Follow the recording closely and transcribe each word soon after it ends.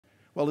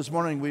Well, this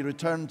morning we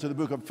return to the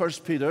book of 1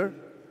 Peter.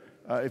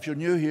 If you're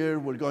new here,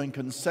 we're going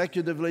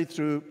consecutively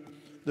through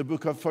the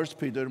book of 1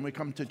 Peter, and we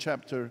come to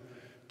chapter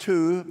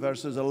 2,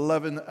 verses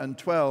 11 and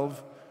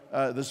 12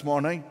 this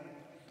morning.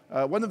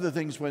 One of the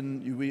things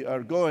when we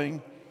are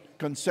going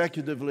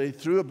consecutively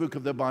through a book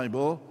of the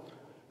Bible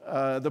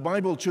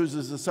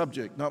chooses the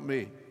subject, not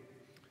me.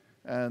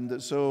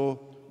 And so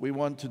we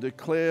want to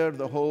declare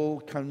the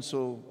whole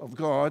counsel of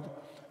God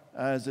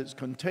as it's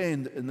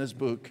contained in this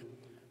book,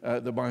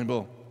 the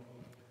Bible.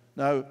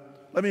 Now,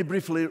 let me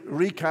briefly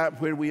recap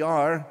where we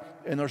are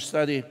in our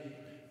study.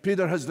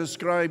 Peter has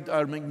described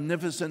our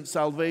magnificent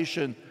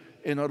salvation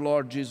in our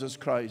Lord Jesus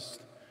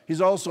Christ.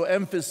 He's also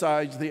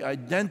emphasized the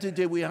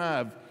identity we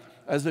have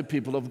as the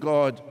people of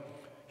God.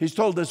 He's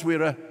told us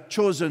we're a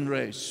chosen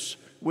race.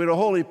 We're a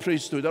holy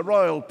priesthood, a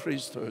royal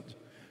priesthood.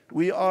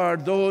 We are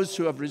those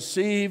who have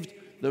received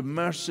the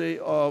mercy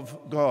of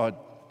God.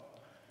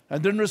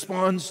 And in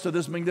response to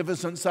this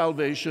magnificent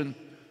salvation,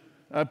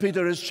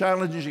 Peter is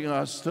challenging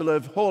us to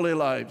live holy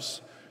lives,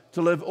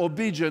 to live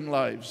obedient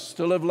lives,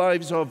 to live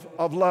lives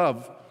of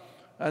love,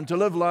 and to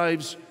live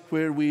lives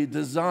where we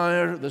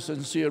desire the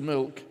sincere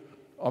milk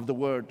of the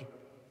Word.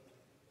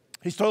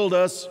 He's told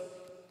us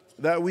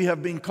that we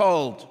have been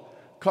called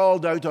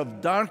out of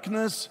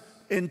darkness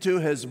into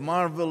His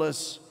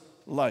marvelous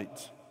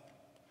light.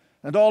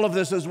 And all of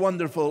this is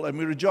wonderful, and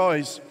we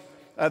rejoice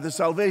at the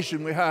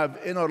salvation we have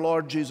in our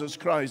Lord Jesus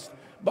Christ.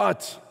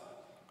 But,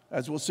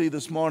 as we'll see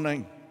this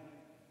morning,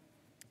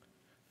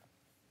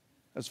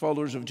 as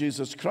followers of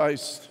Jesus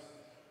Christ,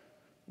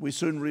 we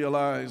soon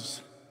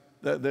realize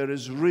that there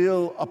is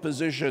real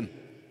opposition.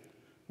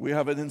 We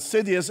have an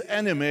insidious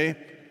enemy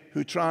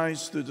who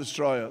tries to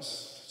destroy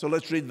us. So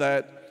let's read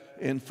that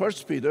in 1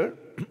 Peter.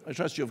 I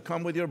trust you've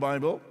come with your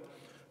Bible.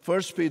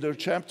 1 Peter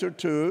chapter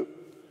 2,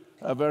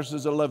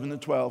 verses 11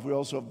 and 12. We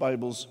also have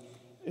Bibles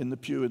in the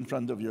pew in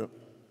front of you.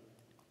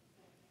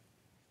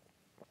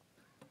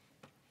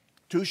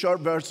 Two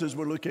short verses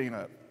we're looking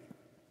at.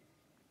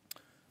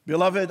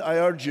 Beloved, I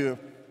urge you,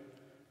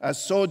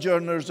 as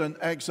sojourners and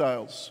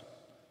exiles,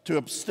 to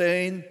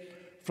abstain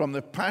from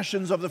the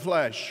passions of the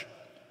flesh,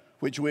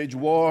 which wage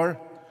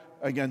war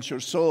against your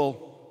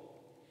soul.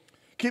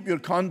 Keep your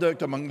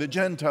conduct among the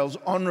Gentiles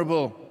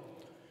honorable,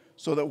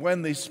 so that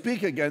when they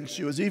speak against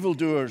you as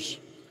evildoers,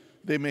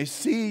 they may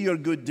see your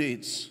good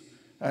deeds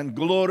and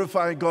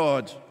glorify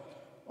God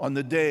on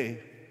the day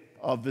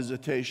of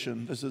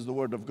visitation. This is the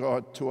word of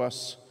God to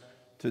us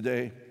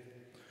today.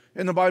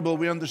 In the Bible,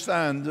 we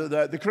understand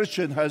that the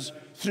Christian has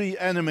three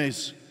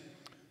enemies.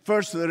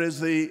 First, there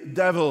is the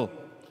devil.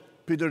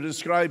 Peter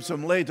describes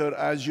him later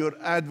as your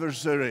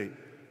adversary.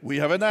 We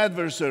have an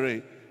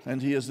adversary,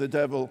 and he is the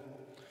devil.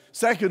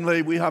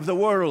 Secondly, we have the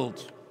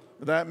world.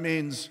 That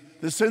means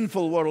the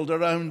sinful world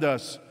around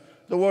us,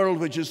 the world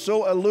which is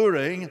so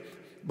alluring,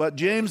 but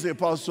James the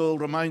Apostle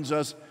reminds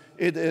us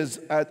it is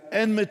at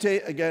enmity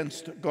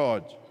against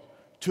God.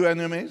 Two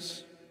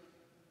enemies.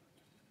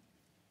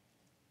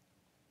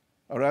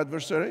 Our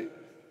adversary,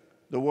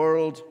 the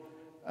world,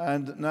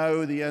 and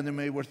now the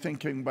enemy we're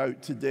thinking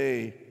about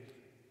today,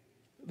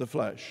 the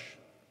flesh.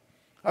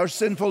 Our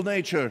sinful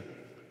nature,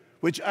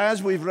 which,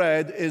 as we've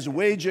read, is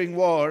waging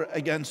war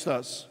against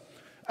us.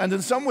 And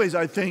in some ways,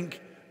 I think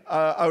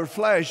our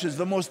flesh is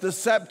the most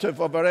deceptive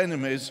of our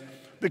enemies,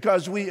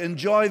 because we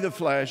enjoy the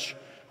flesh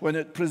when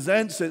it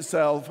presents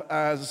itself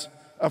as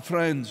a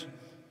friend.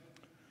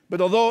 But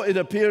although it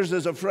appears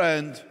as a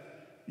friend,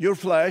 your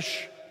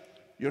flesh,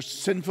 your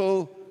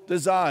sinful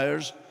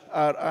desires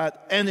are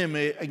at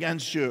enemy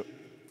against you.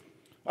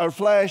 Our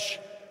flesh,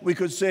 we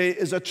could say,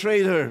 is a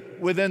traitor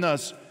within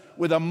us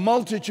with a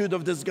multitude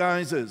of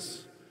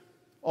disguises,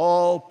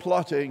 all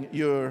plotting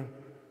your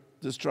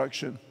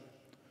destruction.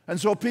 And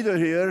so Peter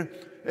here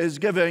is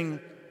giving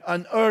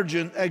an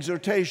urgent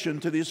exhortation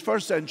to these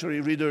first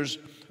century readers,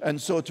 and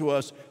so to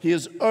us. He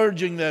is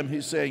urging them,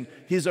 he's saying,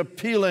 he's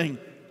appealing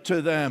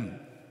to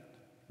them,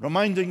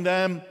 reminding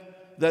them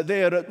that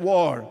they are at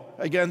war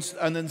against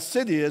an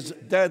insidious,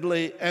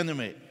 deadly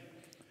enemy.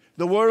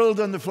 The world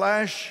and the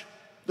flesh,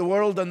 the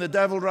world and the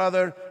devil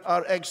rather,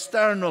 are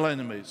external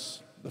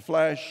enemies. The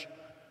flesh,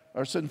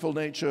 our sinful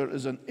nature,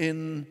 is an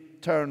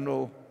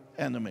internal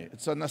enemy.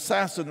 It's an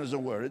assassin, as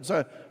it were. It's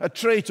a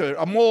traitor,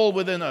 a mole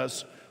within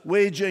us,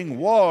 waging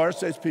war,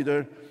 says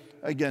Peter,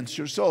 against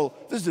your soul.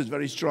 This is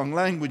very strong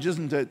language,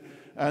 isn't it?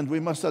 And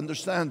we must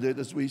understand it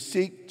as we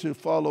seek to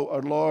follow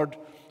our Lord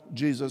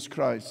Jesus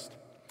Christ.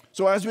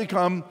 So as we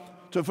come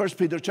to 1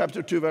 Peter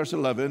chapter 2, verse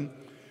 11,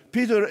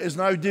 Peter is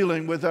now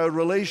dealing with our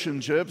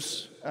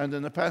relationships, and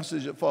in the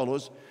passage that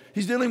follows,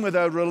 he's dealing with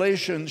our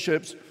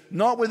relationships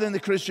not within the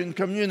Christian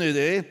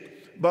community,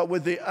 but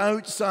with the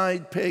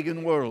outside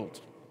pagan world.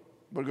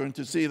 We're going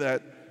to see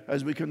that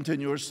as we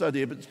continue our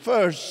study. But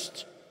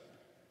first,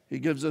 he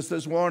gives us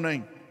this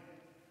warning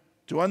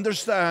to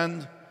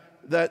understand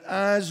that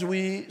as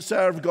we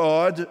serve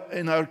God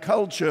in our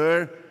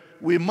culture,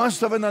 we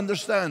must have an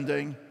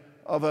understanding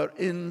of our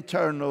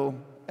internal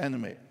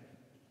enemy.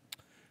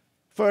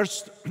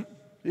 First,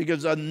 he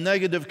gives a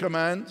negative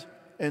command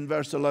in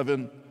verse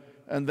 11,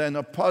 and then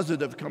a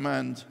positive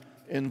command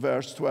in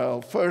verse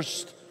 12.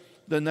 First,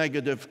 the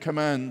negative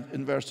command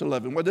in verse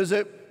 11. What is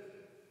it?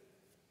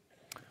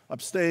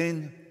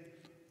 Abstain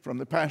from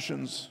the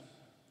passions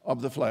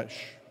of the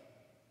flesh.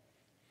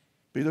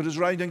 Peter is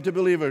writing to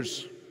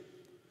believers.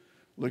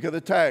 Look at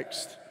the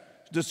text.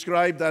 It's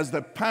described as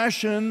the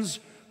passions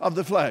of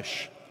the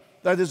flesh.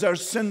 That is our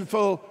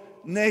sinful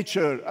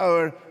nature,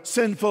 our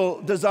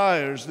sinful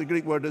desires. The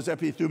Greek word is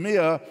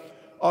epithumia,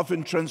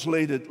 often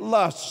translated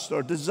lusts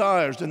or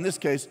desires. In this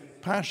case,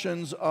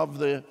 passions of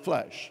the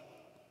flesh.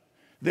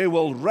 They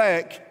will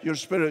wreck your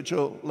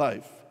spiritual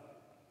life.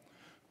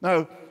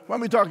 Now,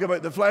 when we talk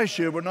about the flesh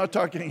here, we're not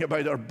talking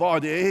about our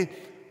body,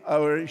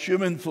 our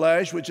human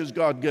flesh, which is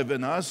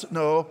God-given us.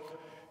 No,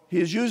 he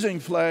is using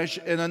flesh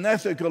in an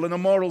ethical and a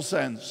moral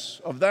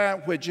sense of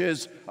that which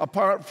is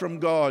apart from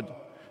God.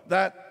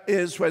 That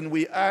is when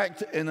we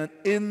act in an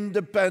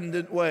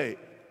independent way.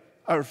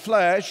 Our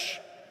flesh,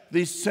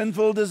 these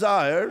sinful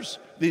desires,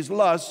 these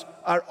lusts,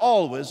 are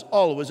always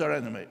our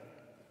enemy.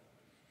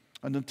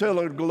 And until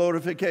our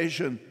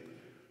glorification,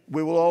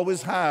 we will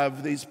always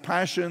have these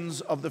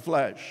passions of the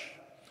flesh.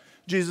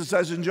 Jesus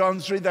says in John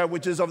 3, that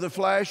which is of the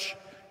flesh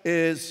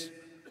is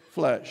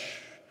flesh.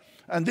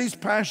 And these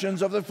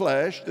passions of the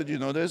flesh, did you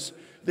notice?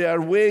 They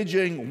are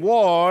waging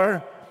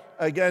war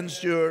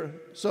against your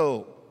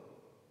soul.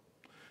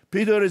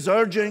 Peter is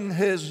urging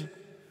his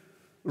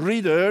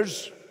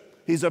readers,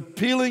 he's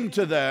appealing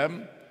to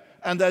them,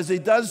 and as he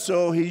does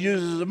so, he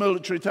uses a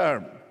military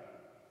term,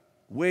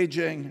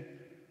 waging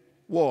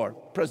war,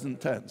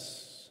 present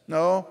tense.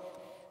 No,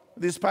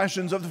 these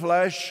passions of the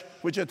flesh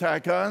which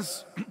attack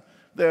us,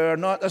 they are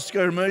not a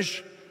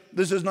skirmish.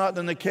 This is not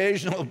an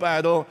occasional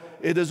battle.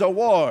 It is a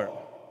war.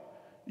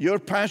 Your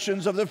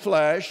passions of the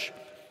flesh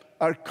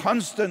are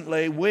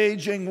constantly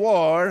waging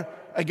war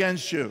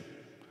against you,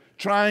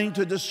 trying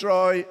to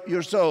destroy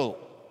your soul.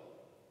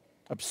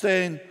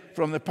 Abstain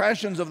from the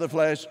passions of the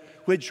flesh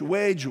which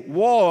wage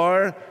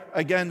war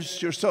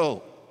against your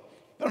soul.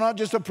 They're not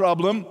just a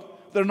problem.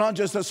 They're not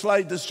just a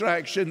slight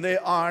distraction. They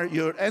are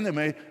your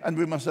enemy, and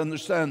we must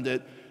understand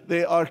it.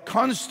 They are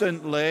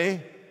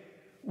constantly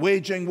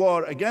waging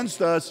war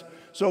against us,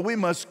 so we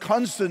must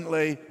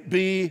constantly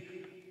be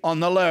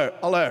on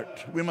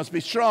alert. We must be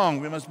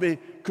strong. We must be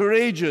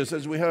courageous,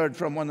 as we heard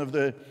from one of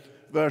the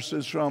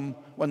verses from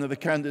one of the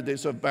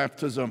candidates of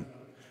baptism.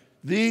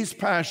 These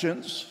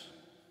passions,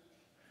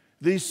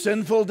 these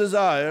sinful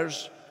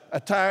desires,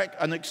 attack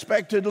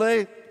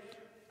unexpectedly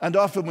and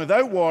often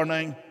without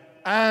warning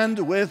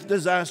and with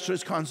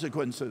disastrous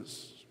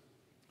consequences.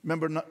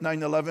 Remember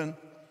 9/11?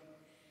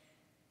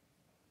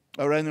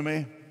 Our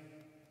enemy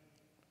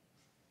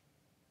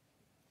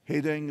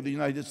hating the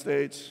United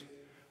States.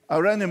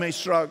 Our enemy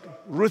struck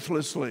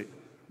ruthlessly,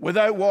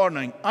 without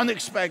warning,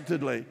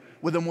 unexpectedly,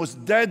 with the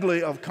most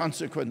deadly of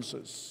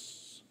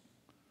consequences.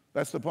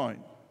 That's the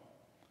point.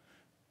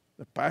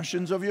 The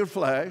passions of your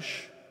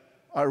flesh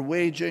are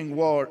waging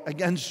war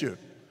against you.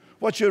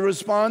 What's your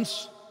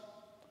response?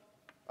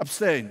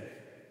 Abstain.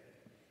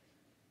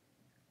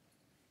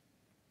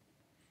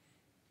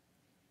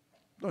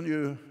 Don't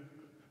you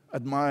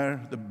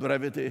admire the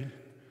brevity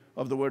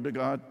of the Word of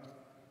God?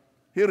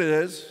 Here it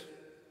is.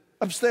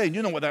 Abstain.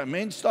 You know what that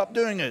means. Stop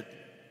doing it.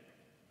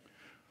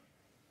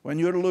 When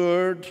you're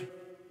lured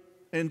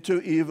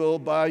into evil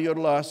by your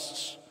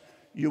lusts,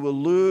 you will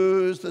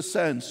lose the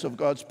sense of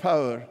God's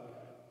power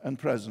and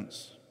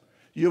presence.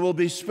 You will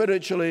be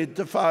spiritually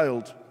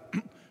defiled.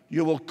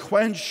 You will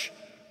quench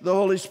the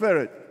Holy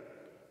Spirit,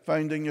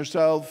 finding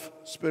yourself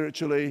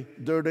spiritually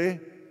dirty,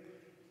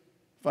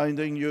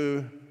 finding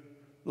you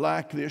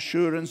lack the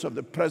assurance of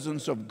the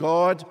presence of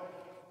God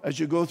as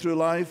you go through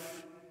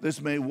life.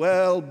 This may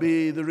well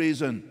be the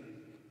reason.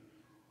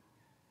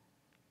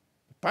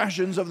 The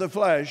passions of the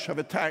flesh have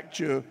attacked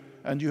you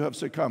and you have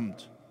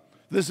succumbed.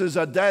 This is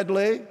a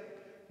deadly,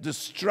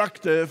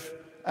 destructive,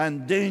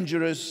 and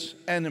dangerous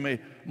enemy.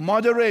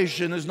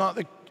 Moderation is not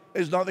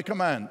the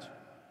command.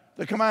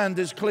 The command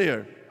is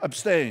clear.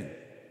 Abstain.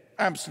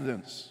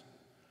 Abstinence.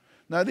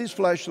 Now, these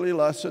fleshly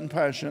lusts and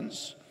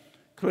passions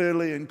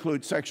clearly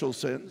include sexual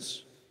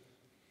sins.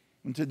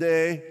 And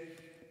today,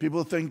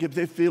 people think if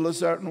they feel a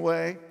certain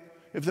way,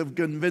 if they've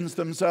convinced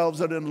themselves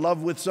they're in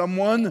love with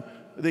someone,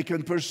 they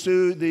can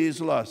pursue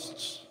these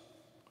lusts.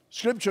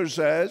 Scripture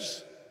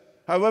says,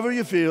 however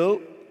you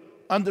feel,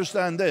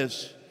 understand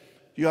this.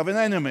 You have an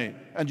enemy,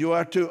 and you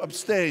are to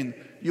abstain.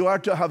 You are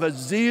to have a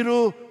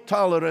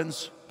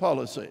zero-tolerance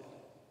policy.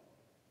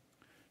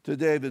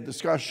 Today, the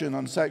discussion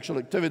on sexual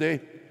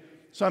activity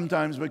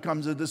sometimes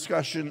becomes a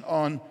discussion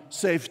on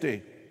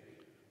safety.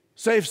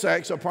 Safe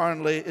sex,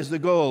 apparently, is the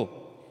goal.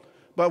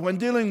 But when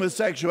dealing with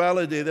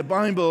sexuality, the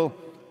Bible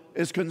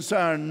is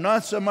concerned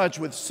not so much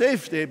with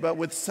safety, but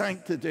with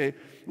sanctity,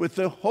 with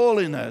the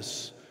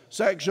holiness.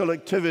 Sexual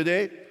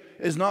activity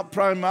is not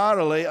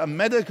primarily a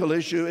medical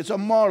issue, it's a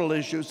moral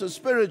issue, it's a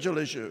spiritual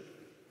issue.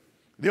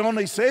 The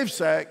only safe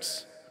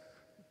sex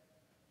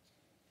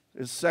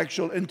is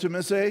sexual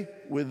intimacy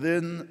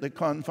within the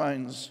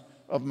confines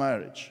of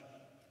marriage.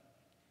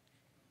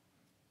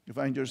 You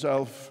find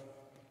yourself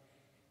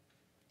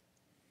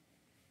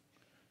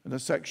in a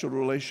sexual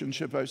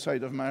relationship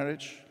outside of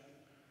marriage,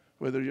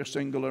 whether you're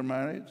single or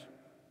married,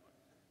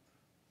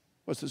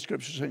 what's the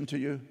Scripture saying to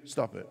you?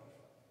 Stop it.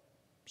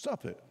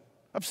 Stop it.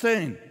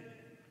 Abstain.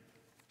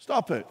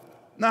 Stop it.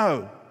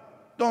 Now.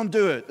 Don't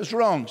do it. It's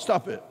wrong.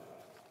 Stop it.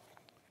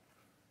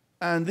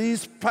 And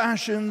these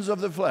passions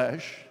of the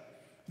flesh,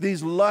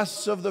 these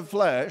lusts of the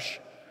flesh,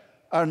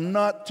 are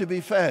not to be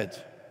fed.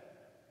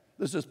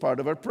 This is part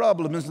of our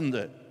problem, isn't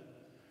it?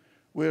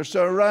 We're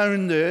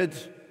surrounded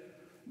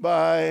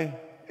by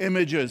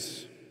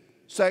images,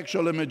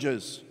 sexual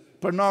images,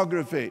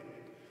 pornography,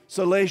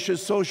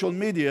 salacious social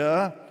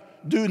media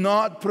do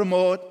not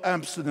promote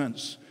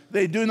abstinence.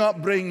 They do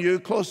not bring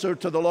you closer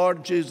to the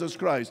Lord Jesus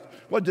Christ.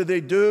 What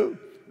do?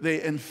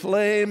 They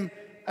inflame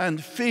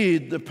and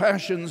feed the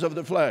passions of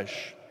the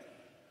flesh,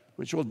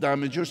 which will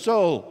damage your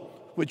soul,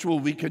 which will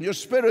weaken your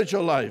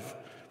spiritual life,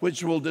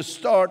 which will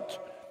distort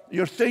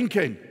your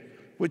thinking,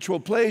 which will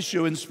place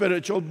you in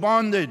spiritual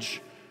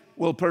bondage,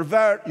 will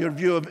pervert your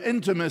view of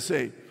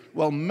intimacy,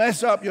 will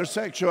mess up your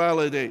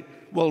sexuality,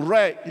 will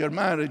wreck your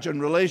marriage and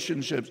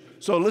relationships.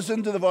 So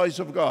listen to the voice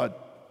of God.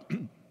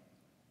 The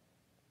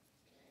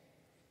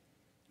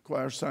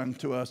choir sang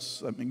to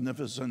us a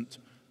magnificent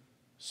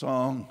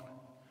song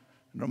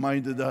and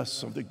reminded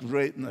us of the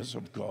greatness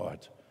of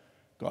God.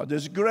 God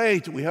is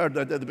great. We heard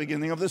that at the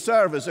beginning of the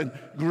service, and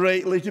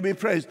greatly to be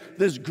praised.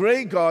 This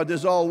great God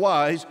is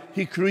all-wise.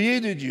 He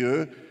created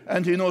you,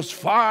 and He knows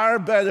far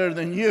better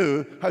than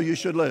you how you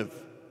should live.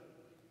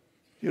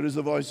 Here is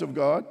the voice of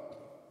God.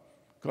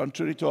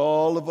 Contrary to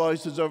all the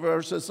voices of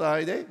our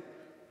society,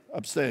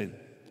 abstain.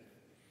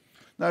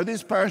 Now,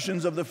 these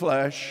passions of the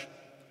flesh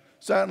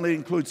certainly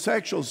include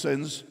sexual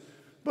sins,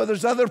 but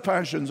there's other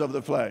passions of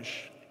the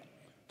flesh.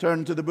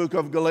 Turn to the book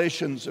of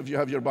Galatians if you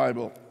have your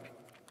Bible.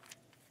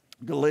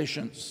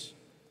 Galatians.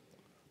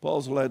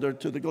 Paul's letter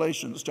to the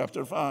Galatians,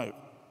 chapter 5.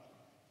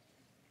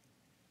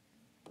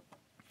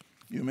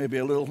 You may be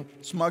a little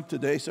smug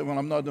today, saying, well,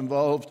 I'm not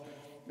involved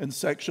in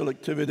sexual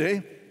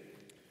activity.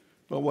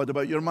 But what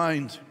about your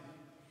mind?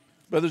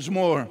 But there's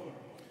more.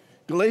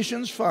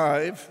 Galatians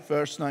 5,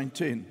 verse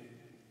 19.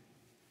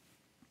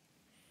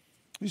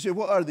 You say,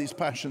 what are these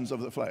passions of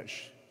the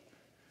flesh?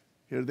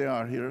 Here they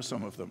are. Here are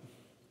some of them.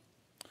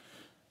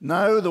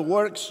 Now the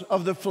works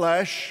of the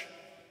flesh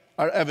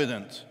are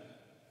evident.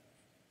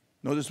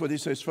 Notice what he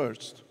says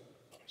first.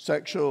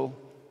 Sexual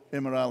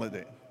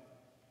immorality,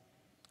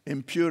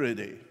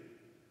 impurity,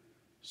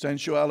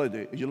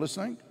 sensuality. Are you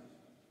listening?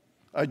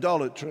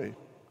 Idolatry,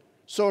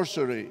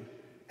 sorcery,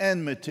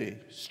 enmity,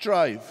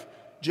 strife,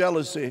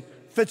 jealousy,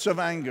 fits of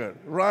anger,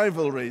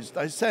 rivalries,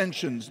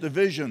 dissensions,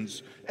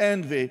 divisions,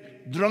 envy,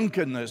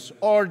 drunkenness,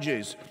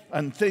 orgies,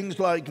 and things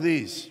like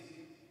these.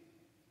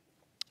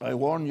 I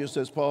warn you,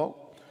 says Paul,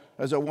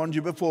 as I warned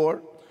you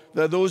before,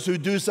 that those who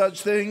do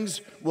such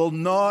things will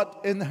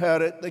not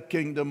inherit the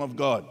kingdom of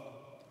God.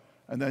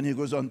 And then he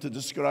goes on to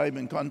describe,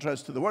 in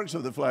contrast to the works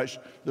of the flesh,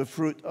 the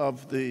fruit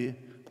of the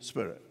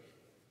Spirit.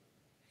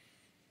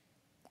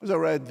 As I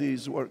read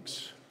these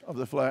works of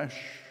the flesh,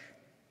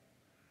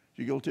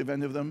 you guilty of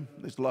any of them?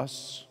 These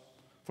lusts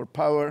for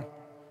power,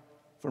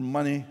 for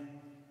money,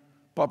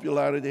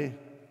 popularity,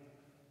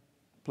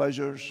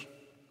 pleasures. Do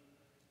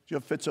you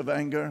have fits of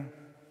anger?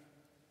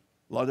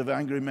 A lot of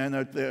angry men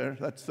out there.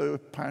 That's the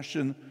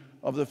passion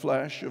of the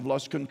flesh. You've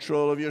lost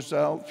control of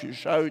yourself. You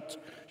shout.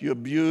 You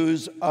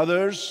abuse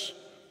others.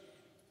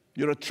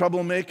 You're a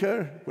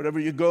troublemaker. Wherever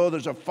you go,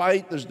 there's a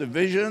fight. There's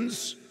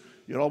divisions.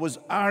 You're always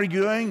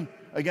arguing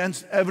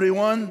against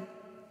everyone.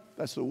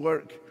 That's the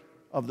work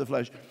of the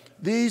flesh.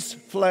 These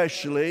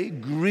fleshly,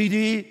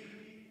 greedy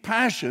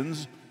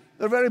passions,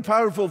 they're very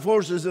powerful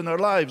forces in our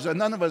lives, and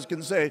none of us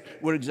can say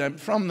we're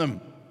exempt from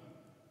them.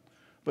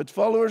 But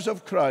followers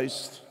of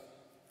Christ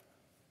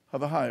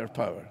have a higher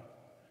power.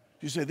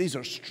 You say, these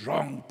are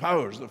strong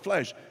powers, the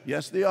flesh.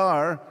 Yes, they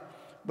are.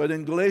 But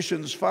in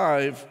Galatians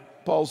 5,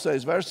 Paul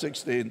says, verse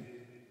 16,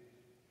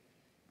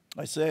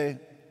 I say,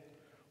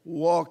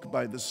 walk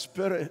by the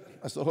Spirit,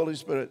 that's the Holy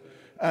Spirit,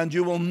 and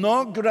you will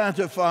not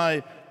gratify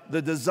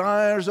the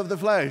desires of the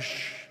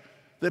flesh,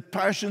 the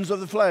passions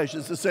of the flesh.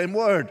 It's the same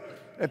word,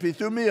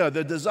 epithumia,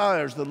 the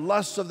desires, the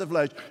lusts of the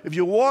flesh. If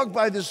you walk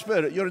by the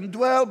Spirit, you're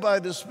indwelled by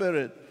the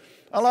Spirit,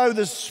 allow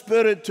the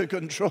Spirit to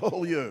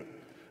control you.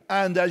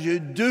 And as you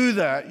do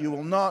that, you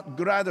will not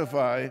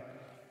gratify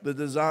the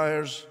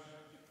desires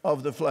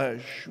of the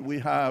flesh. We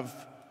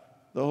have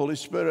the Holy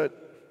Spirit,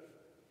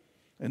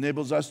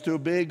 enables us to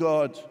obey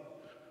God,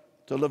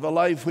 to live a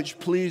life which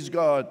pleases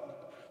God,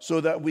 so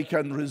that we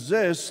can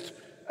resist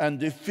and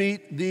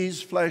defeat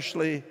these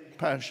fleshly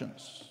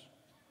passions.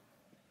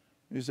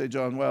 You say,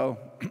 John, well,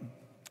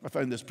 I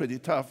find this pretty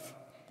tough.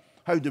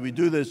 How do we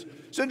do this?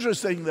 It's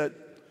interesting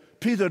that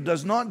Peter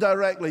does not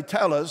directly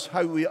tell us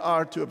how we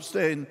are to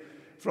abstain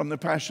from the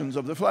passions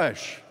of the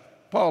flesh.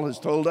 Paul has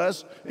told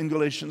us in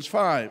Galatians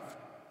 5.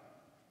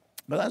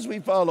 But as we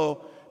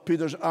follow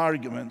Peter's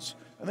arguments,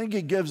 I think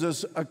he gives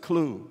us a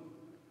clue,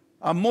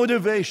 a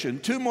motivation,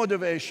 two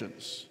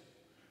motivations,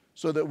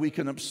 so that we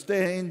can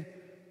abstain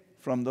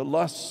from the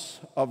lusts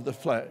of the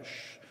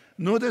flesh.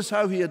 Notice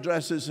how he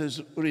addresses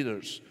his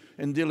readers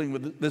in dealing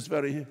with this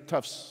very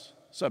tough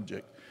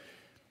subject.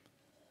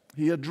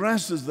 He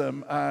addresses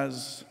them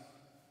as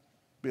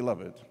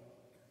beloved.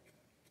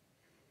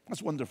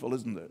 That's wonderful,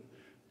 isn't it?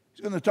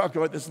 He's going to talk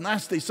about this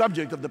nasty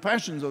subject of the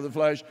passions of the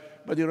flesh,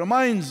 but he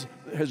reminds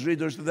his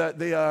readers that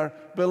they are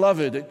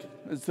beloved.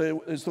 It's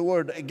the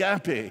word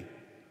agape,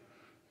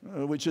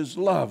 which is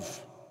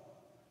love.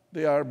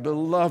 They are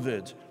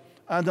beloved.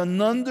 And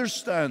an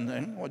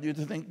understanding, I want you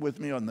to think with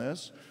me on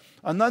this,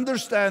 an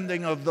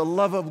understanding of the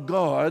love of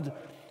God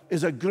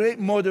is a great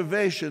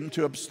motivation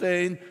to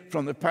abstain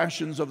from the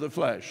passions of the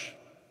flesh.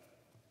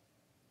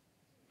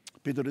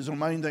 Peter is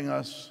reminding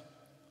us,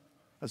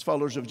 as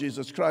followers of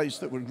Jesus Christ,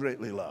 that we're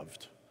greatly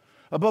loved.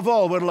 Above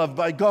all, we're loved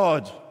by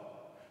God,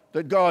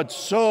 that God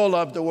so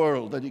loved the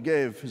world that he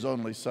gave his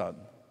only Son.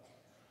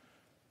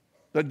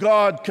 That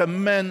God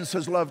commends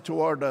his love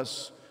toward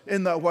us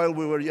in that while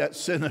we were yet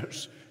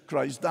sinners,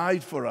 Christ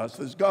died for us.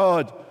 This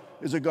God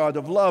is a God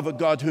of love, a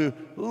God who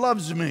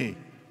loves me.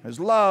 His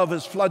love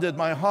has flooded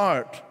my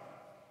heart.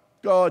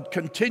 God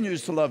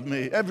continues to love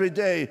me every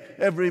day,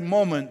 every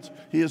moment.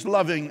 He is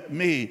loving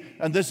me.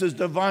 And this is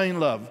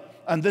divine love.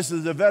 And this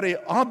is the very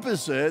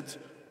opposite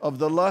of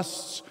the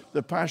lusts,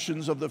 the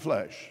passions of the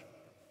flesh.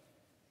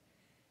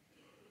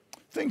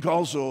 Think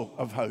also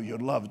of how you're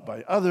loved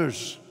by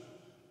others.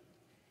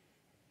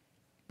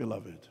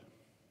 Beloved,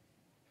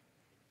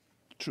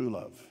 true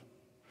love.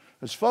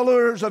 As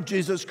followers of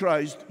Jesus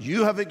Christ,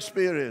 you have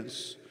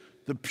experienced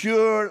the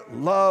pure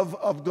love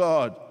of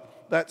God,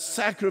 that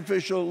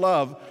sacrificial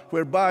love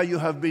whereby you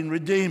have been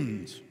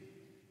redeemed.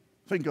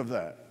 Think of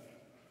that.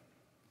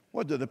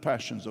 What do the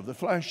passions of the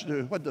flesh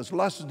do? What does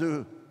lust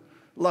do?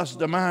 Lust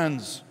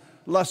demands,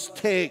 lust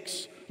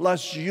takes,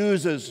 lust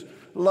uses,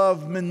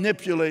 love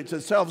manipulates,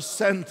 it's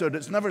self-centered,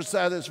 it's never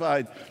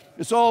satisfied.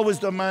 It's always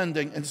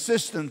demanding,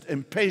 insistent,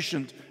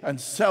 impatient, and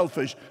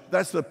selfish.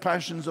 That's the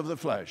passions of the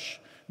flesh.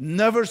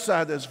 Never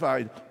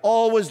satisfied,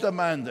 always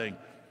demanding,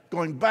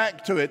 going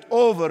back to it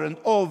over and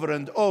over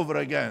and over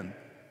again.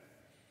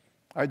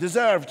 I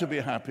deserve to be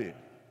happy.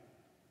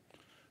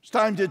 It's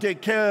time to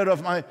take care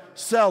of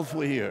myself,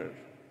 we hear.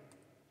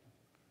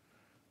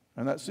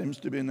 And that seems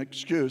to be an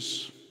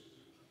excuse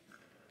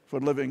for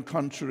living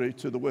contrary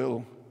to the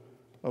will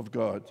of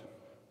God.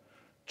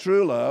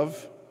 True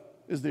love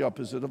is the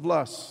opposite of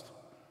lust.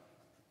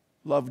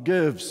 Love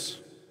gives.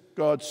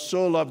 God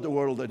so loved the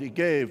world that he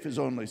gave his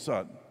only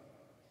Son.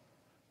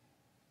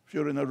 If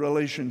you're in a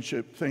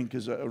relationship, think,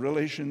 is it a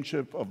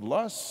relationship of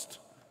lust,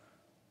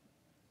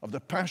 of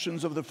the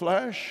passions of the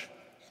flesh,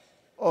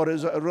 or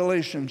is it a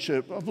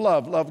relationship of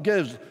love? Love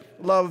gives.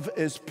 Love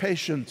is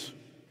patient.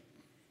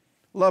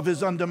 Love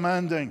is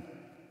undemanding.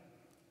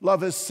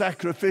 Love is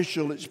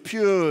sacrificial. It's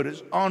pure.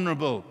 It's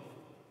honorable.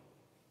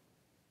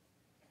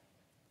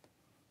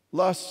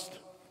 Lust,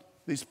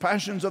 these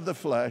passions of the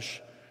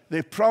flesh,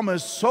 they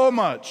promise so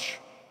much,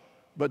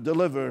 but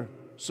deliver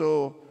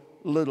so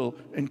little,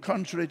 in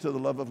contrary to the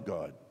love of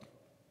God.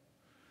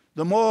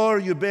 The more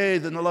you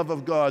bathe in the love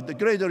of God, the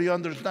greater you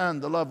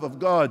understand the love of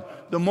God,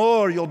 the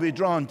more you'll be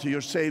drawn to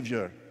your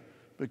Savior,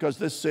 because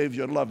this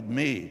Savior loved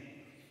me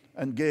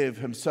and gave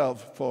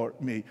himself for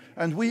me.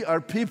 And we are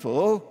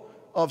people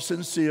of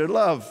sincere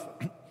love.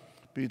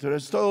 Peter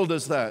has told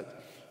us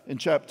that. In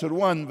chapter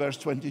 1, verse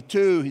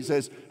 22, he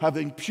says,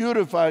 having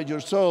purified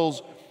your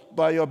souls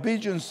by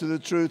obedience to the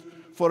truth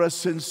for a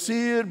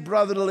sincere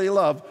brotherly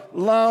love,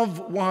 love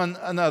one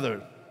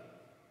another.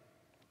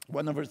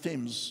 One of our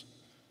themes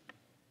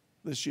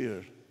this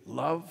year,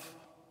 love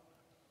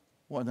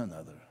one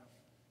another.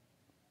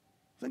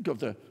 Think of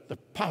the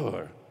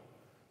power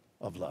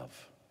of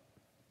love.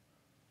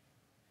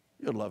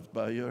 You're loved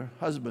by your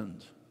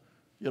husband.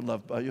 You're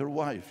loved by your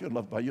wife. You're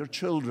loved by your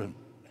children.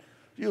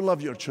 You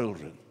love your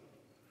children.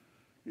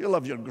 You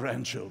love your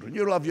grandchildren.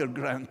 You love your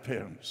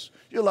grandparents.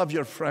 You love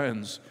your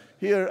friends.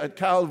 Here at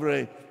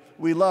Calvary,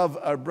 we love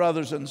our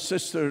brothers and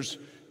sisters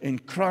in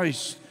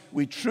Christ.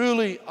 We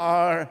truly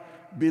are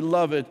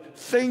beloved.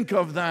 Think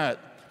of that.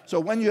 So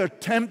when you're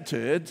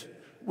tempted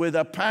with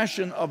a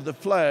passion of the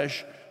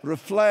flesh,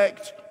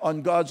 reflect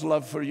on God's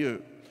love for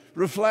you.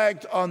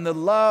 Reflect on the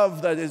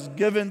love that is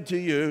given to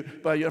you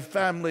by your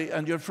family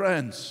and your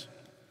friends.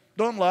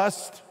 Don't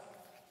lust.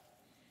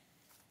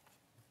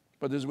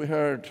 But as we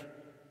heard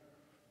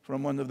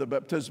from one of the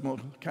baptismal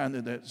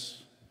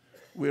candidates,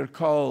 we are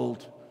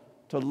called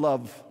to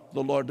love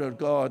the Lord our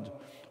God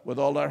with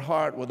all our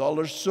heart, with all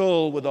our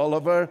soul, with all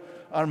of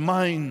our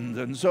mind.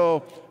 And so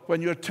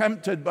when you're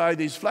tempted by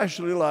these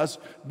fleshly lusts,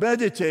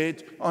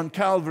 meditate on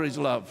Calvary's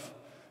love.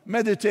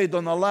 Meditate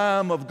on the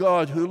Lamb of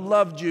God who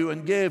loved you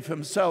and gave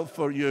himself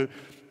for you.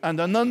 And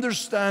an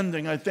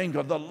understanding, I think,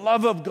 of the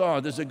love of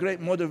God is a great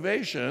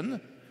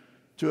motivation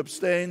to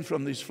abstain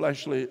from these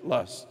fleshly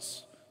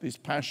lusts, these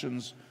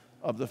passions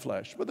of the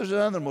flesh. But there's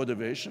another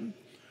motivation.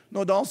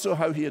 Note also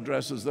how he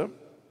addresses them.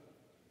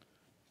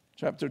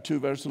 Chapter 2,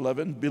 verse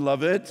 11,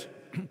 beloved,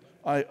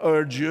 I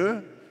urge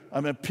you,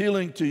 I'm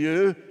appealing to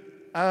you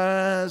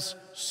as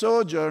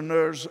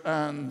sojourners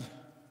and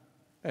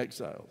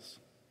exiles.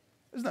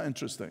 Isn't that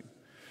interesting?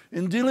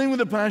 In dealing with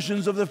the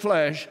passions of the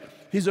flesh,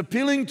 he's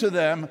appealing to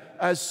them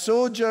as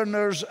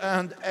sojourners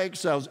and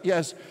exiles.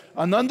 Yes,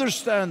 an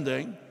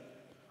understanding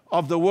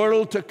of the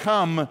world to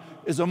come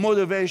is a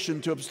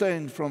motivation to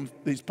abstain from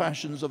these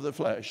passions of the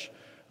flesh.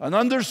 An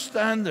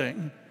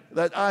understanding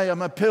that I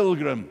am a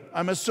pilgrim,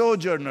 I'm a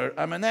sojourner,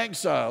 I'm an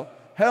exile,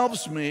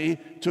 helps me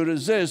to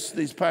resist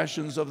these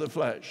passions of the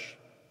flesh.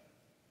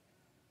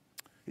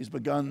 He's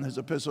begun his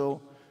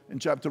epistle in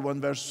chapter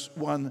 1, verse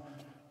 1,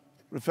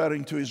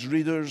 referring to his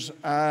readers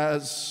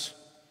as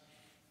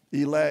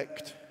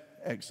elect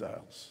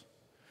exiles.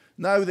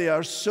 Now they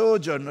are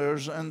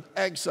sojourners and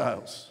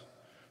exiles.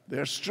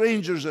 They're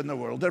strangers in the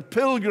world. They're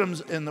pilgrims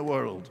in the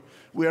world.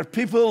 We are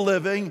people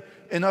living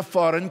in a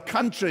foreign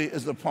country,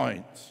 is the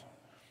point.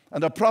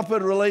 And a proper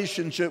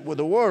relationship with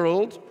the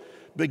world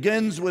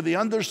begins with the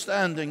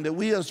understanding that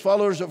we as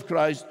followers of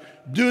Christ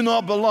do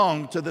not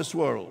belong to this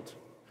world.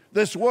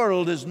 This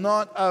world is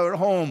not our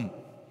home.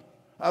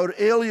 Our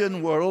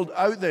alien world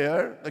out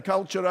there, the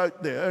culture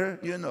out there,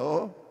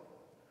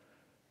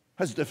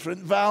 has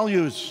different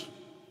values,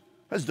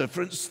 has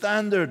different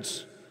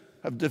standards,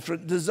 have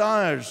different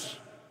desires,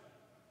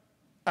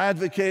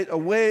 advocate a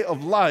way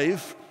of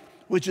life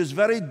which is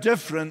very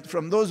different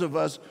from those of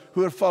us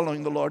who are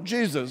following the Lord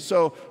Jesus.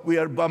 So we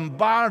are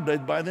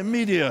bombarded by the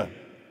media,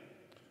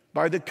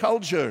 by the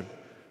culture,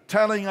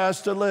 telling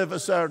us to live a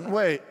certain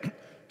way,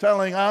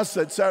 telling us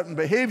that certain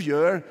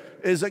behavior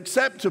is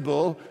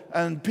acceptable,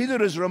 and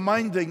Peter is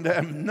reminding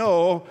them,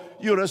 no,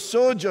 you're a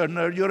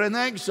sojourner, you're in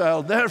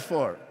exile,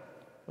 therefore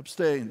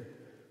abstain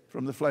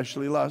from the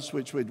fleshly lusts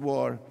which wage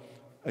war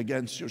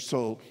against your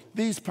soul.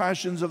 These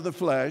passions of the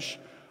flesh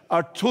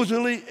are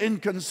totally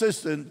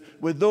inconsistent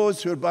with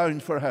those who are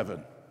bound for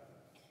heaven.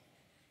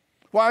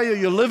 Why are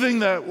you living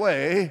that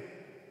way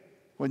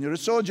when you're a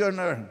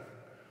sojourner?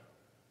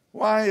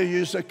 Why are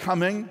you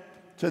succumbing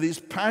to these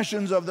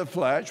passions of the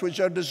flesh which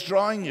are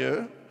destroying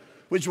you,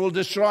 which will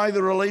destroy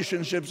the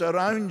relationships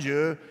around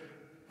you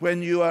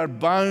when you are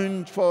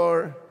bound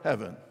for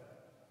heaven?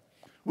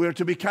 We are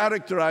to be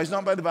characterized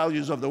not by the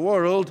values of the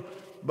world,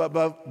 but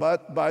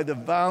by the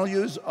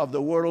values of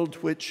the world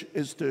which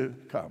is to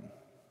come.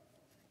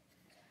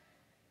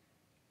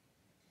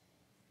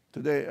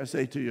 Today, I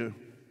say to you,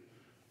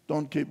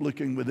 don't keep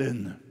looking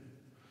within.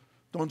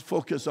 Don't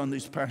focus on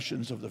these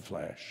passions of the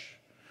flesh.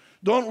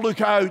 Don't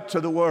look out to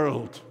the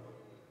world.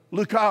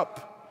 Look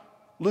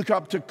up. Look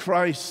up to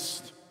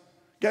Christ.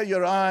 Get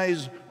your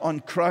eyes on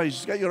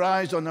Christ. Get your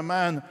eyes on the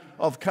man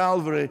of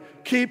Calvary.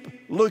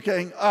 Keep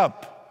looking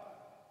up.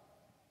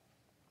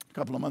 A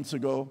couple of months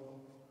ago,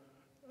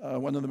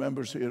 one of the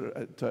members here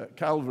at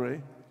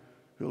Calvary,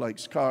 who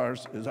likes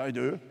cars, as I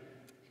do,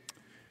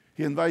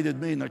 he invited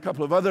me and a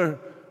couple of other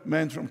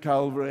men from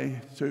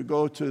Calvary to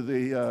go to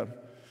the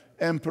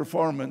M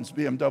Performance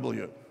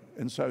BMW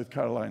in South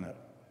Carolina.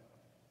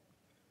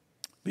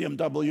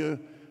 BMW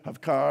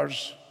have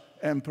cars,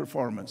 M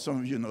Performance. Some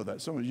of you know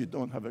that. Some of you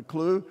don't have a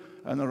clue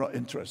and are not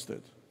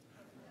interested.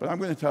 But I'm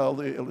going to tell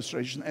the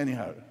illustration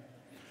anyhow.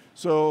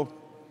 So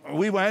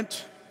we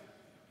went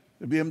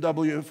to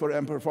BMW for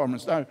M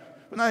Performance. Now,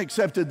 when I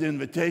accepted the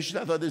invitation,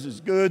 I thought this is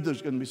good.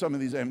 There's going to be some of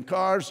these M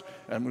cars,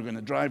 and we're going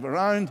to drive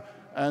around,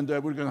 and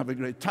we're going to have a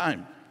great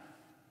time.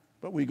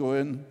 But we go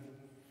in,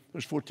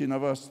 there's 14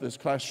 of us, this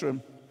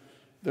classroom,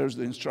 there's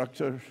the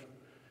instructor,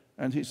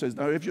 and he says,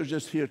 now if you're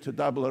just here to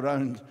dabble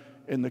around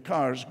in the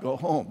cars, go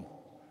home.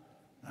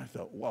 I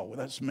thought, wow,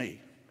 that's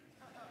me.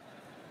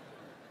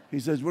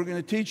 He says, we're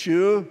going to teach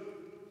you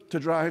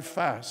to drive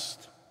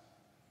fast.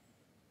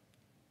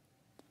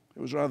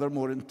 It was rather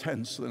more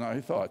intense than I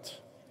thought.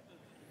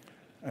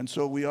 And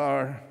so we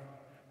are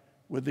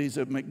with these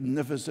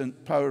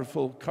magnificent,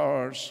 powerful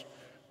cars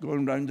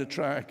going around the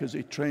track as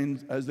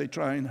they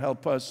try and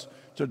help us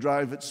to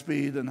drive at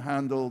speed and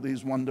handle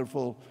these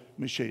wonderful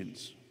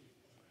machines.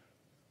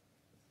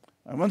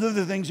 And one of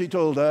the things he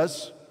told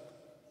us,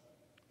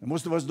 and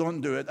most of us don't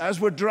do it, as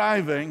we're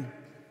driving,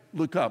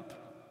 look up.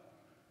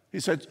 He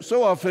said,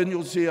 so often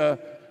you'll see a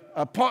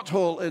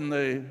pothole in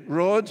the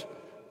road,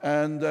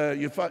 and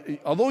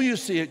although you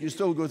see it, you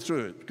still go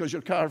through it because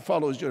your car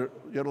follows your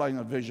line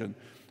of vision.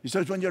 He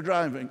says, when you're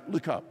driving,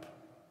 look up.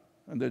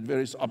 And there are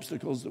various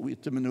obstacles that we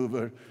have to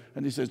maneuver.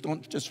 And he says,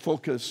 don't just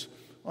focus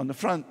on the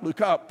front, look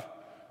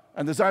up.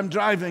 And as I'm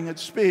driving at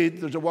speed,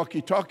 there's a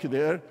walkie-talkie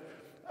there,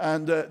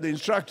 and the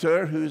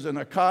instructor, who's in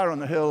a car on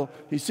the hill,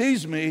 he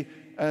sees me,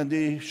 and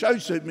he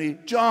shouts at me,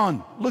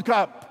 John, look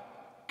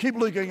up. Keep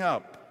looking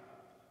up.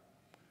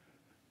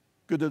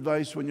 Good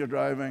advice when you're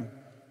driving.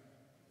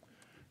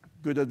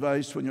 Good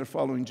advice when you're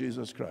following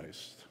Jesus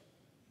Christ.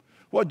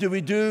 What do?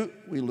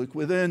 We look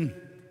within.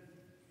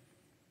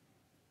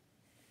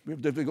 We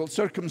have difficult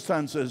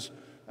circumstances,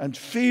 and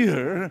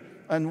fear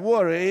and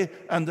worry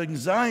and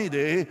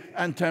anxiety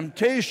and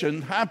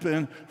temptation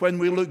happen when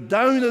we look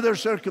down at our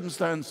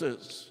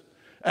circumstances.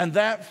 And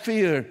that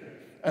fear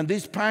and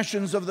these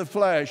passions of the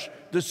flesh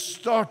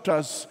distort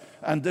us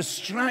and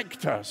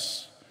distract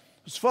us.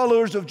 As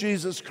followers of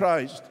Jesus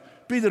Christ,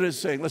 Peter is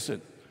saying,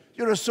 listen,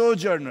 you're a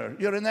sojourner,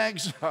 you're in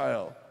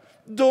exile.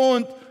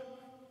 Don't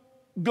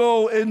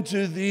go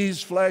into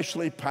these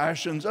fleshly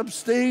passions.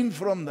 Abstain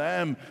from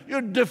them.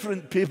 You're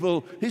different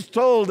people. He's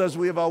told us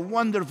we have a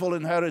wonderful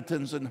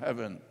inheritance in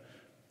heaven.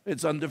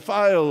 It's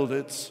undefiled.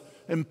 It's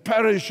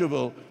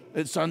imperishable.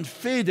 It's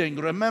unfading.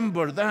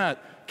 Remember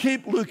that.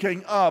 Keep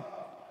looking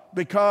up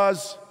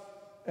because,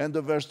 end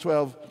of verse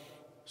 12,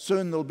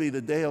 soon there'll be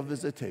the day of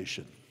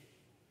visitation.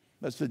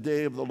 That's the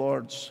day of the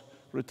Lord's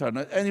return.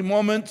 At any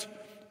moment,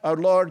 our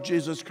Lord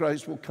Jesus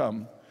Christ will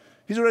come.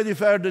 He's already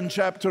referred in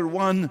chapter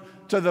 1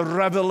 to the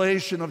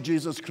revelation of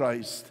Jesus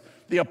Christ,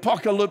 the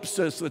apocalypse,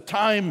 the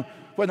time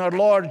when our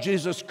Lord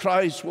Jesus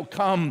Christ will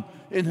come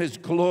in his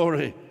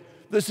glory.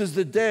 This is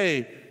the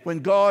day when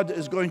God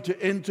is going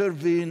to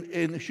intervene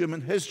in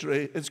human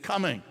history. It's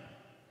coming.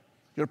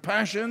 Your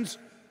passions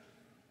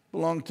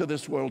belong to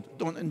this world.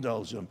 Don't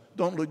indulge them.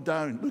 Don't look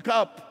down. Look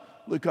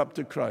up. Look up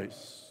to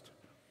Christ.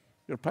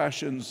 Your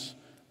passions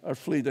are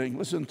fleeting.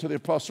 Listen to the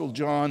Apostle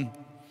John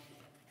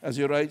as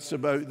he writes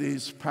about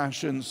these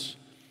passions,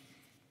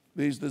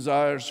 these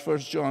desires. 1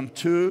 John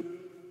 2,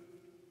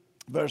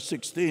 verse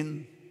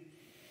 16.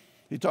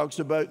 He talks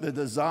about the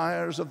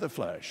desires of the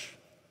flesh.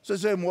 It's the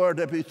same word,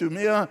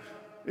 epithumia.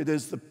 It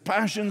is the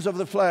passions of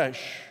the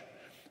flesh.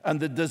 And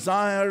the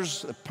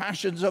desires, the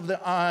passions of the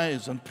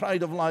eyes and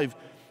pride of life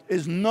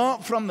is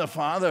not from the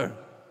Father.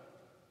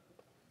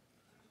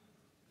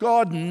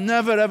 God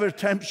never ever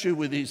tempts you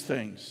with these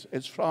things.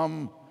 It's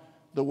from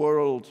the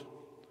world.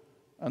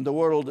 And the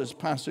world is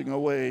passing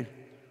away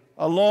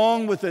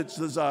along with its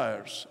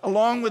desires,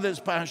 along with its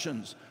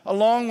passions,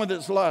 along with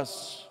its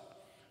lusts.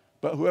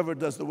 But whoever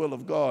does the will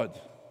of God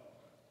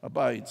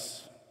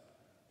abides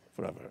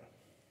forever.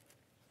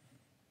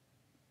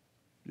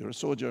 You're a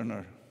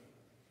sojourner.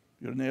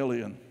 You're an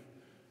alien.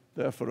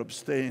 Therefore,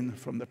 abstain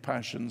from the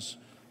passions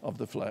of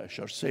the flesh.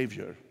 Our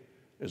Savior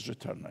is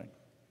returning.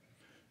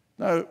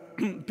 Now,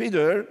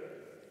 Peter,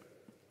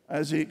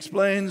 as he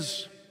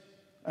explains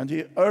and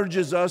he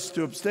urges us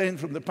to abstain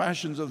from the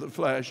passions of the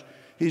flesh,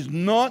 he's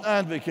not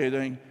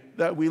advocating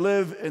that we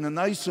live in an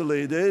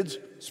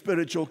isolated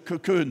spiritual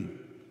cocoon,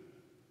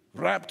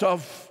 wrapped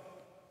off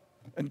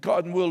in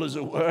cotton wool, as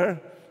it were,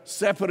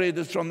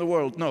 separated from the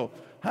world. No.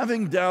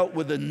 Having dealt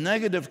with the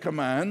negative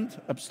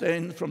command,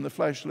 abstain from the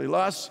fleshly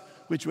lusts,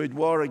 which wage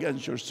war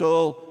against your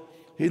soul,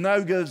 he now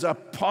gives a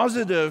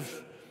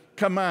positive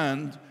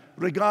command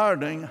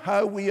regarding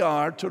how we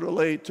are to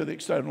relate to the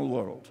external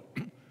world.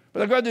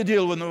 But I've got to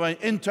deal with my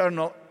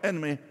internal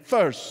enemy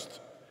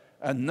first.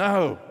 And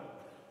now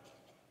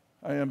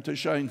I am to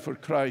shine for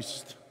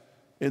Christ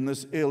in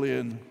this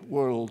alien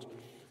world.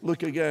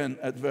 Look again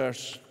at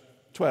verse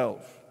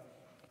 12.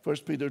 1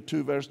 Peter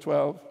 2, verse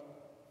 12.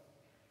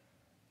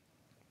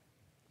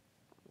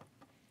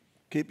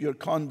 Keep your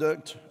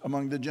conduct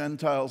among the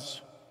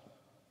Gentiles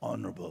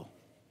honorable,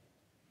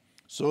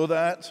 so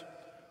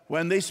that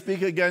when they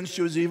speak against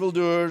you as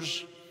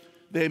evildoers,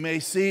 they may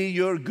see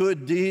your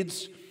good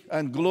deeds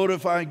and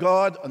glorify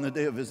God on the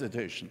day of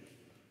visitation.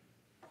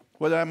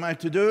 What am I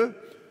to do?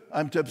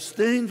 I'm to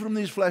abstain from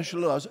these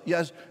fleshly lusts,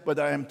 yes, but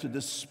I am to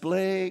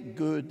display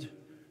good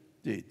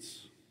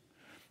deeds.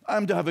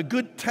 I'm to have a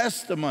good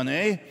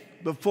testimony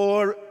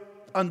before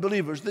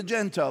unbelievers, the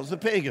Gentiles, the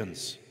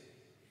pagans.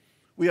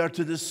 We are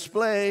to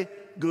display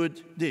good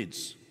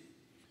deeds.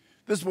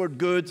 This word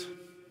good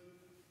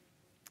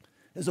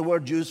is a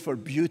word used for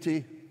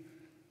beauty,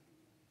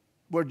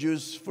 word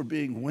used for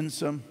being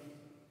winsome.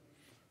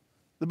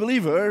 The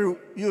believer,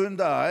 you and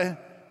I,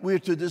 we're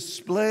to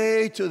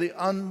display to the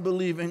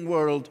unbelieving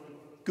world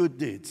good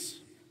deeds,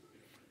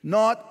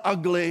 not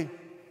ugly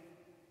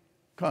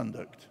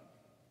conduct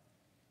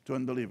to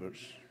unbelievers.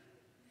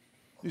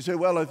 You say,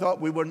 well, I thought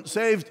we weren't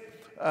saved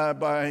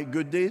by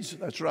good deeds.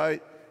 That's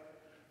right.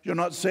 You're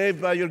not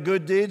saved by your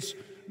good deeds,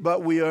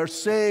 but we are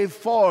saved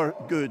for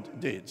good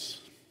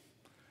deeds.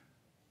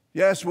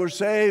 Yes, we're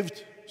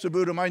saved,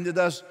 Sabu reminded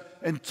us,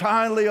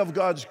 entirely of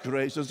God's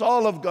grace. It's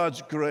all of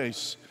God's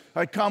grace.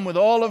 I come with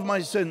all of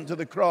my sin to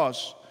the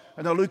cross,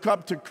 and I look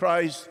up to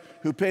Christ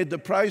who paid the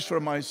price for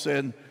my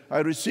sin. I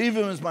receive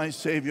him as my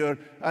Savior,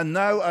 and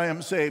now I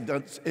am saved.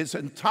 It's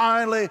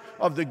entirely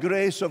of the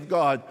grace of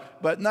God.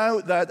 But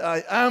now that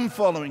I am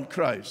following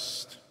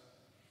Christ,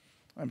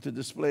 I'm to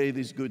display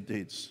these good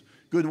deeds.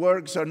 Good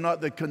works are not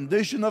the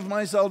condition of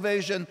my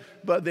salvation,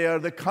 but they are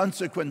the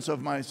consequence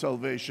of my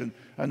salvation.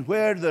 And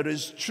where there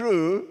is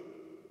true,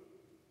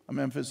 I'm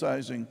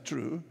emphasizing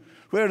true,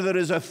 where there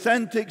is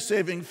authentic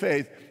saving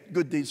faith,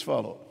 good deeds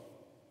follow.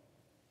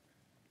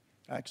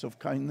 Acts of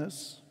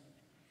kindness,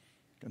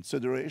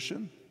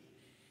 consideration,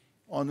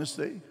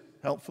 honesty,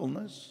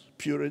 helpfulness,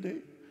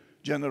 purity,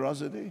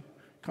 generosity,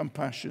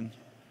 compassion,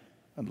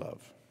 and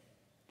love.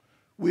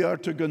 We are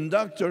to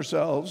conduct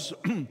ourselves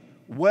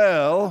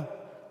well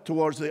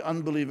towards the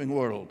unbelieving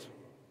world.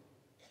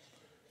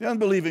 The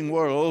unbelieving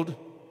world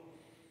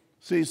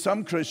sees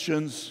some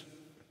Christians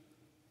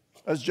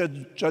as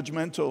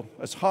judgmental,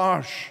 as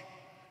harsh,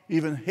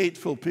 even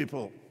hateful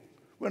people.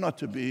 We're not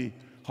to be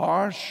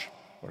harsh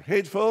or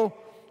hateful.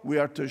 We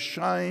are to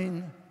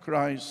shine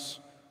Christ's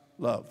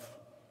love.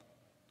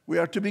 We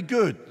are to be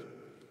good.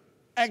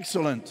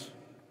 excellent,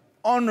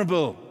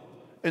 honorable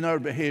in our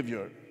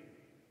behavior.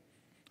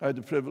 I had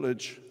the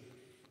privilege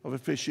of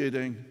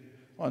officiating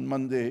on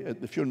Monday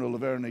at the funeral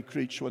of Ernie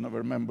Creech, one of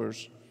our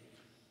members.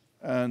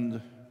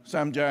 And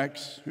Sam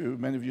Jacks, who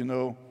many of you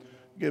know,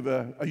 gave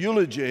a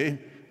eulogy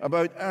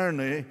about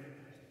Ernie.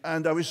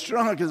 And I was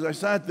struck as I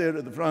sat there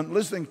at the front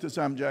listening to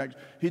Sam Jacks.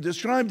 He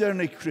described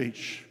Ernie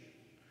Creech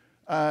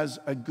as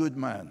a good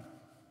man.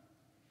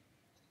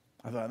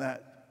 I thought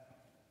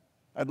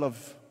I'd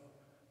love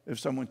if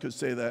someone could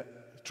say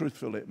that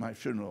truthfully at my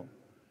funeral,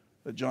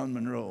 that John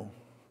Munro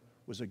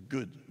was a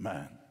good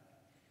man.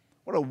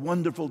 What a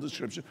wonderful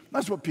description.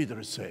 That's what Peter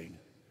is saying.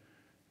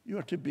 You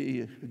are to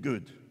be a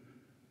good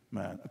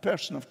man, a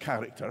person of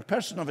character, a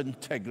person of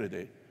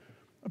integrity,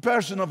 a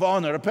person of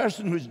honor, a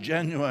person who's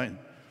genuine,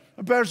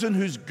 a person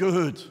who's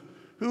good,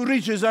 who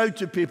reaches out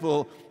to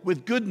people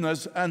with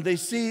goodness and they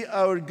see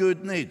our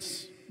good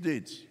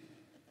deeds.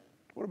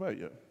 What about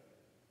you?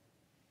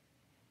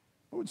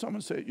 What would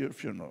someone say at your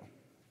funeral?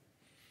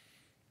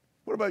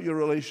 What about your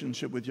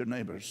relationship with your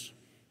neighbors?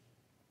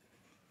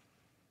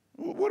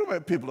 What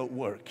about people at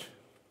work?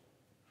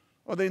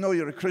 Or they know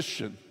you're a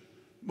Christian,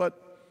 but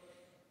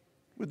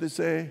would they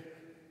say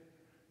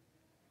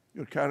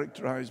you're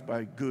characterized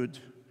by good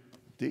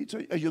deeds?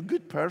 Are you a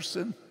good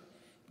person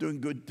doing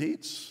good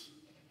deeds?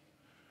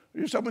 Are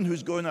you someone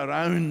who's going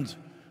around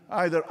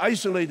either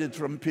isolated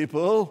from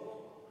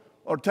people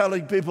or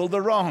telling people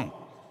they're wrong?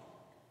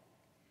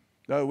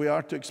 Now, we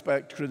are to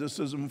expect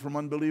criticism from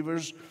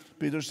unbelievers.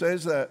 Peter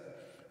says that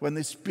when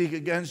they speak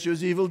against you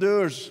as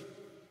evildoers.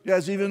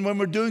 Yes, even when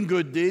we're doing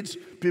good deeds,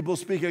 people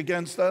speak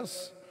against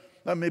us.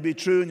 That may be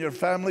true in your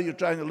family. You're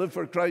trying to live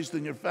for Christ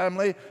in your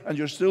family, and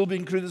you're still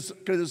being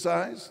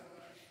criticized.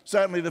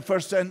 Certainly, the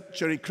first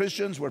century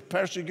Christians were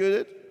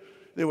persecuted.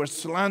 They were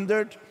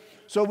slandered.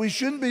 So we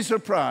shouldn't be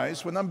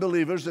surprised when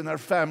unbelievers in our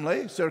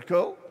family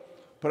circle,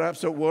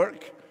 perhaps at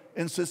work,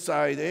 in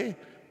society,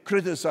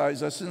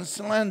 criticize us and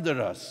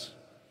slander us.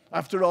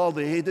 After all,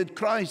 they hated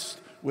Christ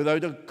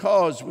without a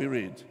cause, we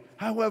read.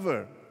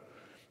 However,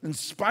 in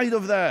spite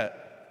of that,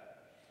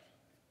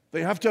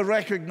 they have to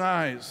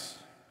recognize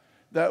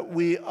that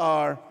we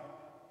are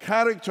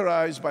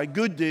characterized by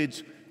good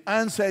deeds,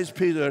 and, says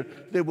Peter,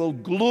 they will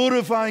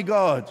glorify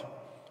God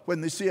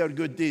when they see our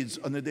good deeds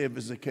on the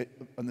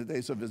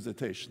days of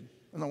visitation.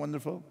 Isn't that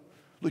wonderful?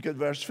 Look at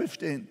verse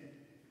 15.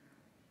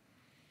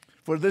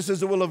 For this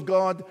is the will of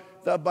God,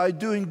 that by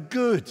doing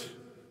good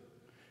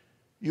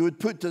you would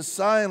put to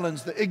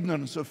silence the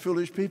ignorance of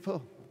foolish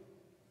people.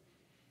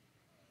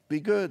 Be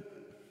good.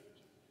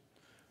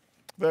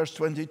 Verse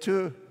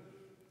 22.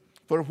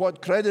 For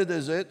what credit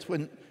is it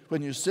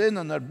when you sin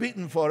and are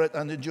beaten for it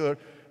and endure?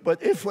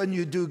 But if when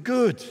you do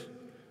good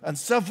and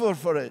suffer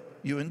for it,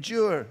 you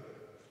endure.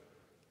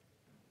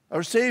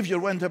 Our Savior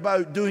went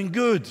about doing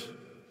good.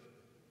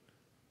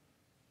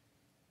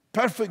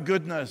 Perfect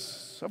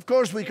goodness. Of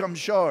course we come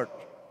short.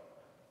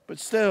 But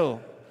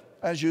still,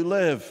 as you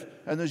live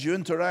and as you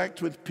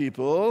interact with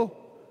people,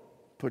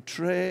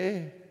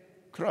 portray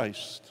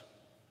Christ.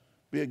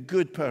 Be a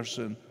good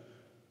person.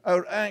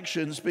 Our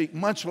actions speak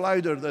much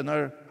louder than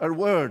our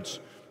words.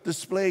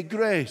 Display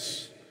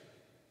grace.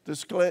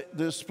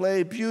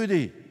 Display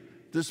beauty.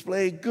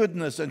 Display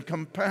goodness and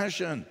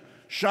compassion.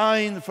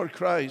 Shine for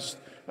Christ.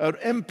 Our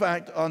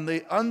impact on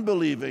the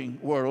unbelieving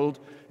world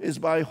is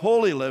by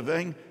holy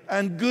living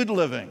and good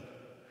living,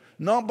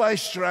 not by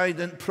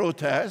strident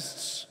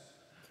protests,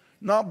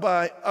 not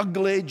by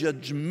ugly,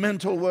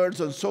 judgmental words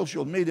on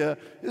social media.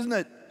 Isn't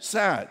it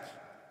sad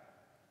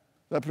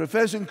that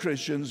professing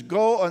Christians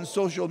go on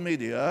social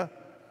media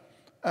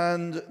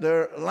and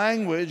their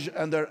language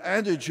and their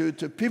attitude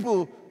to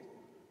people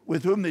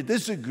with whom they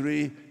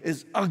disagree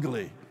is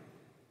ugly,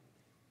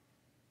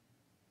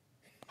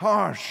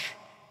 harsh?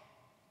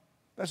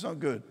 That's not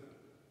good.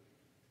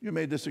 You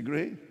may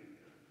disagree,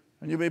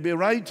 and you may be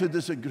right to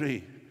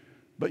disagree,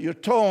 but your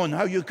tone,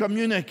 how you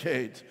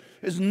communicate,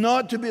 is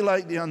not to be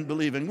like the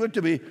unbelieving. We're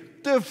to be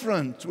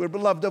different. We're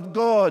beloved of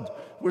God.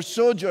 We're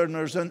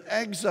sojourners and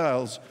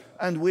exiles,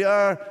 and we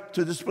are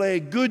to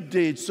display good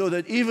deeds so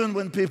that even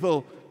when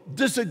people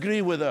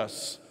disagree with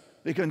us,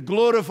 they can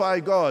glorify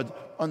God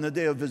on the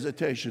day of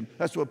visitation.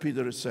 That's what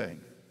Peter is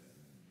saying.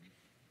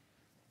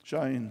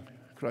 Shine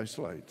Christ's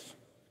light,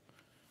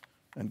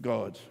 and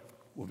God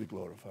will be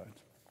glorified.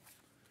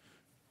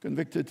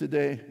 Convicted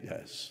today?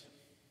 Yes.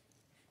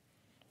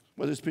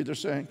 What is Peter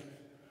saying?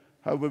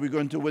 How are we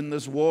going to win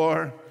this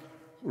war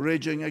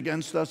raging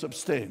against us?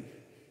 Abstain.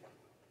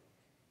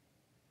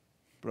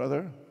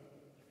 Brother,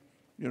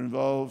 you're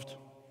involved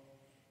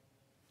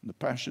in the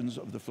passions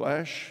of the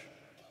flesh.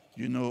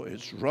 You know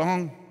it's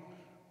wrong.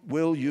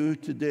 Will you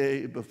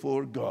today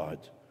before God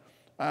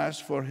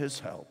ask for his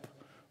help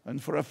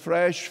and for a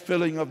fresh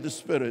filling of the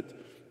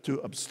Spirit to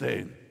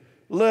abstain?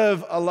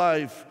 Live a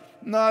life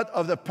not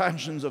of the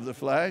passions of the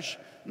flesh,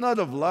 not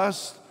of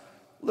lust.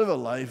 Live a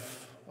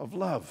life of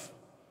love,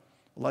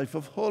 a life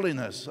of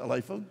holiness, a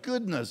life of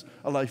goodness,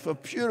 a life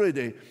of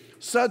purity.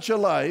 Such a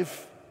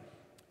life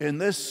in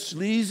this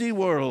sleazy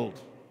world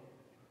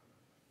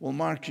will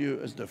mark you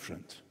as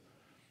different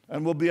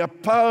and will be a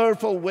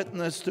powerful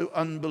witness to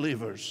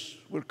unbelievers.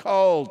 We're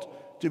called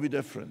to be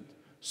different.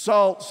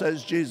 Salt,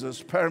 says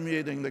Jesus,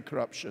 permeating the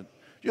corruption.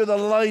 You're the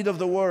light of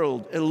the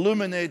world,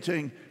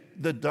 illuminating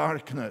the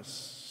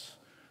darkness.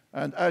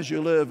 And as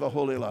you live a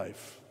holy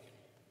life,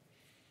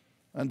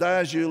 and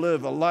as you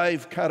live a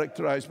life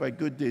characterized by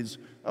good deeds,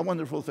 a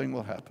wonderful thing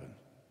will happen.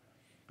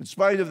 In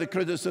spite of the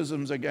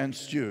criticisms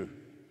against you,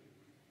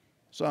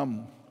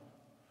 some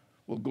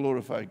will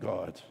glorify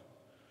God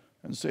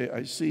and say,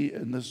 I see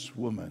in this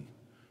woman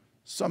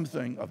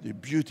something of the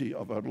beauty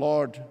of our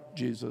Lord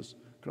Jesus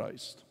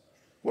Christ.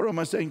 What am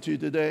I saying to you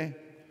today?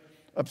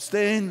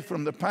 Abstain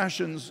from the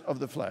passions of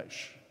the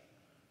flesh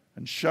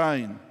and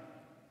shine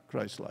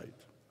Christ's light.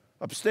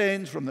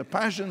 Abstain from the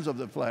passions of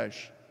the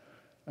flesh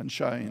and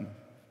shine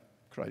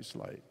Christ's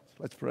light.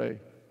 Let's pray.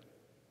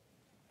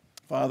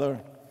 Father,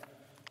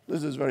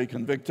 this is very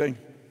convicting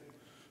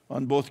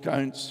on both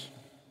counts.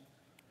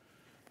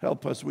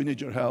 Help us. We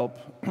need your help.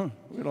 We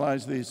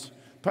realize these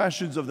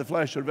passions of the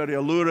flesh are very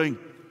alluring.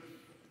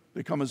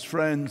 They come as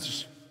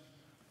friends,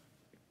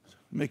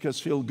 make us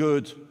feel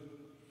good,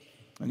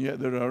 and yet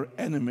they're our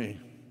enemy.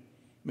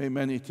 May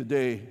many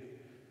today,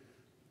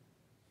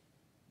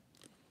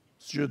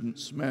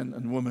 students, men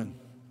and women,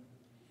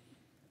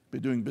 be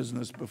doing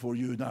business before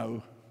you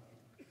now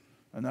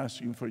and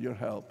asking for your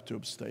help to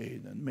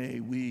abstain. And may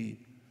we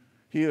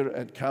here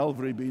at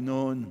Calvary be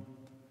known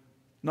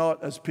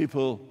not as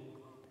people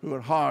who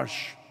are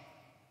harsh,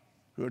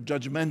 who are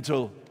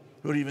judgmental,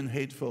 who are even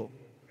hateful.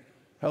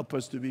 Help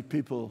us to be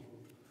people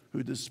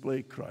who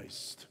display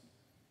Christ,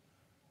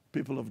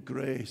 people of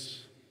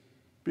grace,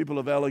 people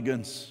of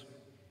elegance,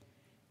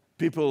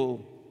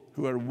 people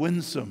who are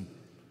winsome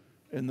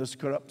in this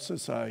corrupt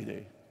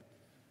society.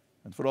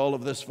 And for all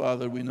of this,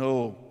 Father, we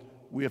know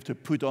we have to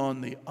put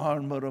on the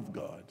armor of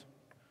God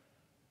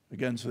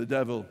against the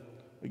devil,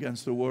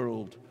 against the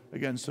world,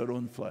 against our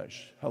own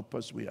flesh. Help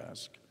us, we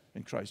ask.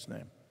 In Christ's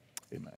name, amen.